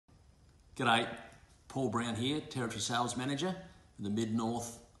G'day, Paul Brown here, Territory Sales Manager for the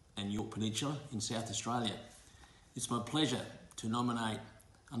Mid-North and York Peninsula in South Australia. It's my pleasure to nominate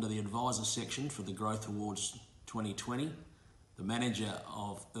under the Advisor section for the Growth Awards 2020, the Manager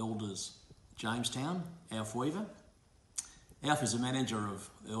of Elders Jamestown, Alf Weaver. Alf is a manager of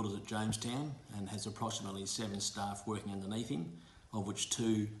Elders at Jamestown and has approximately 7 staff working underneath him, of which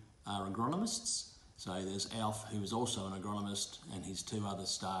 2 are agronomists. So there's Alf, who is also an agronomist, and his 2 other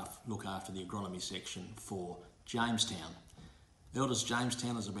staff look after the agronomy section for Jamestown. Elders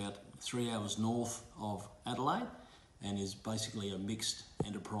Jamestown is about 3 hours north of Adelaide and is basically a mixed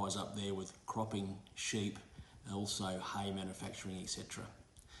enterprise up there with cropping, sheep, and also hay manufacturing, etc.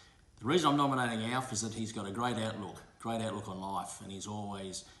 The reason I'm nominating Alf is that he's got a great outlook on life, and he's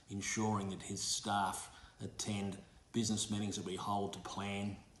always ensuring that his staff attend business meetings that we hold to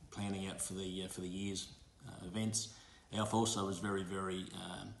planning out for the year's events. Alf also is very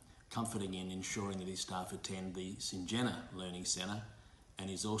comforting in ensuring that his staff attend the Syngenta Learning Centre, and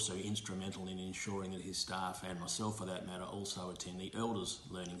he's also instrumental in ensuring that his staff, and myself for that matter, also attend the Elders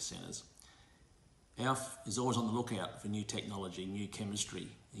Learning Centres. Alf is always on the lookout for new technology, new chemistry.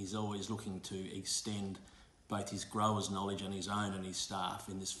 He's always looking to extend both his growers' knowledge and his own and his staff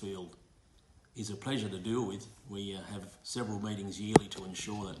in this field. He's a pleasure to deal with. We have several meetings yearly to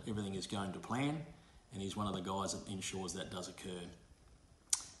ensure that everything is going to plan, and he's one of the guys that ensures that does occur.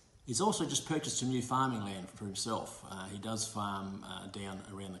 He's also just purchased some new farming land for himself. He does farm down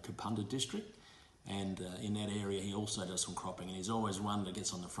around the Kapunda district, and in that area he also does some cropping, and he's always one that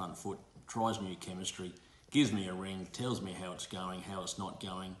gets on the front foot, tries new chemistry, gives me a ring, tells me how it's going, how it's not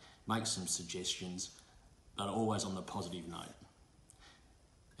going, makes some suggestions, but always on the positive note.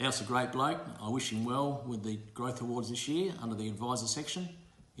 Alf's a great bloke. I wish him well with the Growth Awards this year under the Advisor section.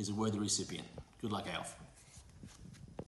 He's a worthy recipient. Good luck, Alf.